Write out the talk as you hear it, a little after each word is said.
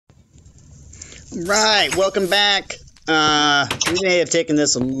Right, welcome back. We may have taken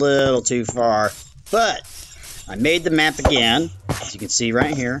this a little too far, but I made the map again, as you can see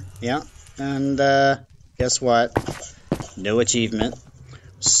right here. Yeah, and guess what? No achievement.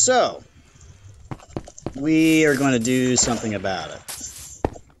 So, we are going to do something about it.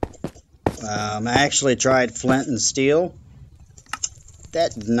 I actually tried flint and steel.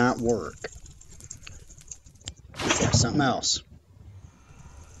 That did not work. Let's try something else.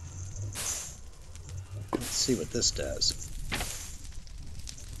 Let's see what this does.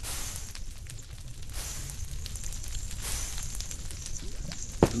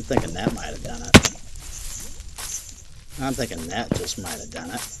 I'm thinking that might have done it. I'm thinking that just might have done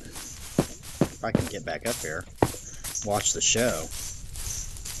it. If I can get back up here, watch the show.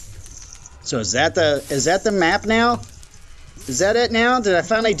 So is that the map now? Is that it now? Did I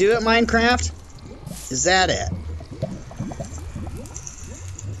finally do it, Minecraft? Is that it?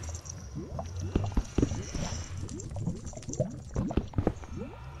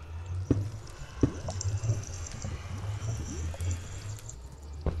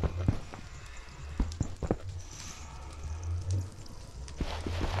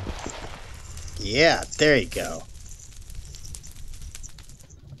 Yeah, there you go.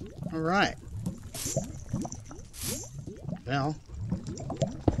 All right. Well,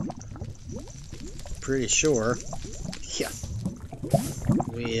 pretty sure. Yeah.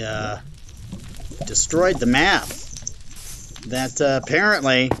 We destroyed the map. That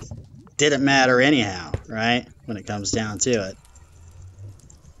apparently didn't matter anyhow, right? When it comes down to it.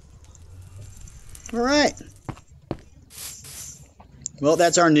 All right. Well,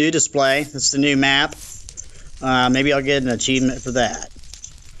 that's our new display. That's the new map. Maybe I'll get an achievement for that.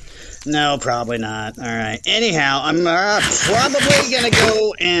 No, probably not. All right. Anyhow, I'm probably going to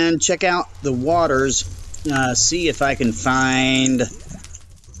go and check out the waters, see if I can find,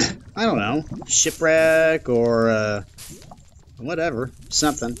 I don't know, shipwreck or whatever,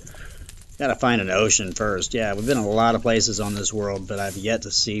 something. Got to find an ocean first. Yeah, we've been in a lot of places on this world, but I've yet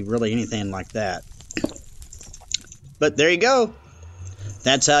to see really anything like that. But there you go.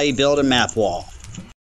 That's how you build a map wall.